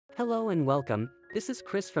Hello and welcome, this is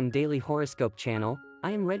Chris from Daily Horoscope channel.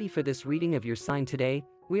 I am ready for this reading of your sign today.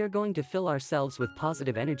 We are going to fill ourselves with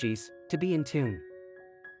positive energies, to be in tune.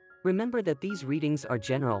 Remember that these readings are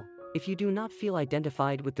general. If you do not feel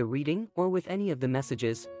identified with the reading or with any of the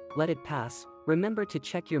messages, let it pass. Remember to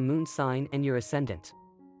check your moon sign and your ascendant.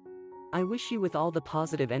 I wish you with all the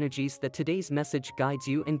positive energies that today's message guides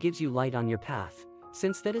you and gives you light on your path.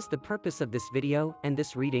 Since that is the purpose of this video and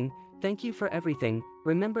this reading, thank you for everything.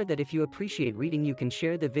 Remember that if you appreciate reading, you can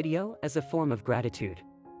share the video as a form of gratitude.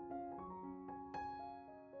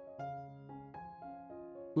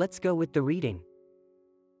 Let's go with the reading.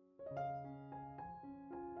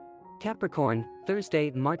 Capricorn, Thursday,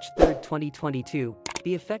 March 3rd, 2022.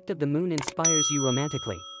 The effect of the moon inspires you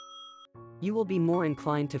romantically. You will be more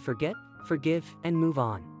inclined to forget, forgive, and move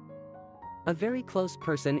on. A very close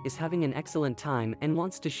person is having an excellent time and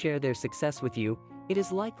wants to share their success with you. It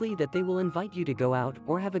is likely that they will invite you to go out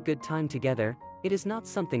or have a good time together. It is not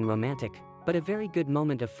something romantic, but a very good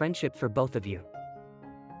moment of friendship for both of you.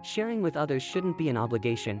 Sharing with others shouldn't be an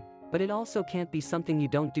obligation, but it also can't be something you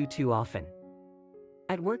don't do too often.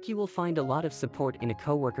 At work you will find a lot of support in a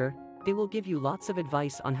coworker. They will give you lots of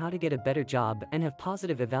advice on how to get a better job and have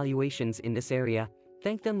positive evaluations in this area.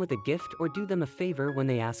 Thank them with a gift or do them a favor when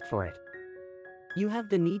they ask for it. You have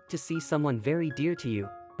the need to see someone very dear to you,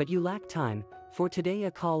 but you lack time. For today,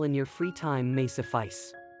 a call in your free time may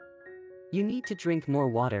suffice. You need to drink more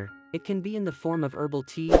water. It can be in the form of herbal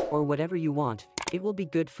tea or whatever you want. It will be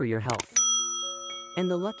good for your health. And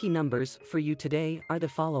the lucky numbers for you today are the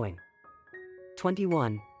following: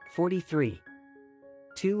 21, 43,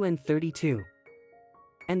 2 and 32.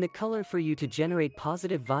 And the color for you to generate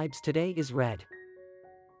positive vibes today is red.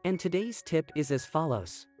 And today's tip is as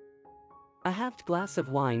follows. A halved glass of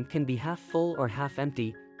wine can be half full or half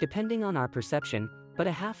empty, depending on our perception, but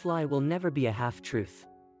a half lie will never be a half truth.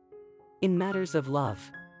 In matters of love,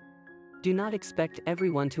 do not expect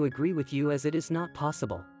everyone to agree with you, as it is not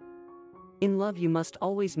possible. In love you must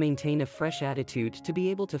always maintain a fresh attitude to be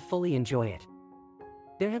able to fully enjoy it.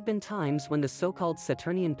 There have been times when the so-called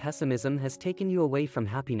Saturnian pessimism has taken you away from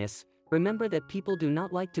happiness. Remember that people do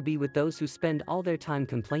not like to be with those who spend all their time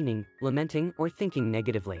complaining, lamenting, or thinking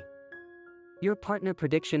negatively. Your partner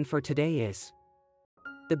prediction for today is: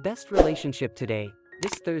 the best relationship today.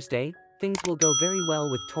 This Thursday, things will go very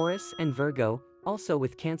well with Taurus and Virgo, also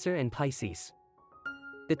with Cancer and Pisces.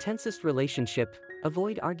 The tensest relationship,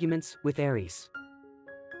 avoid arguments with Aries.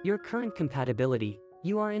 Your current compatibility,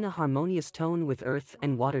 you are in a harmonious tone with Earth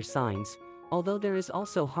and Water signs, although there is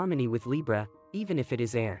also harmony with Libra, even if it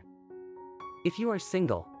is air. If you are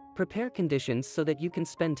single, prepare conditions so that you can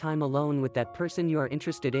spend time alone with that person you are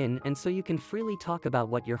interested in, and so you can freely talk about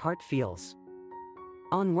what your heart feels.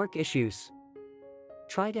 On work issues,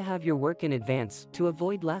 try to have your work in advance to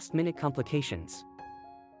avoid last-minute complications.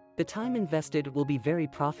 The time invested will be very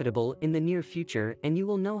profitable in the near future, and you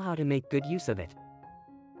will know how to make good use of it.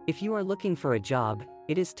 If you are looking for a job,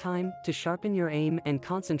 it is time to sharpen your aim and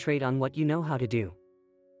concentrate on what you know how to do.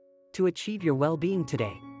 To achieve your well-being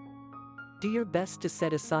today, do your best to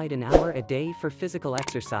set aside an hour a day for physical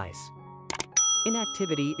exercise.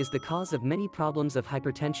 Inactivity is the cause of many problems of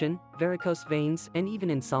hypertension, varicose veins, and even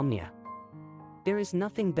insomnia. There is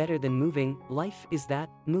nothing better than moving. Life is that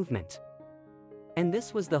movement. And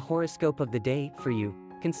this was the horoscope of the day for you.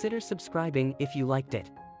 Consider subscribing if you liked it.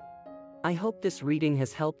 I hope this reading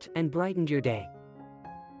has helped and brightened your day.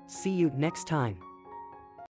 See you next time.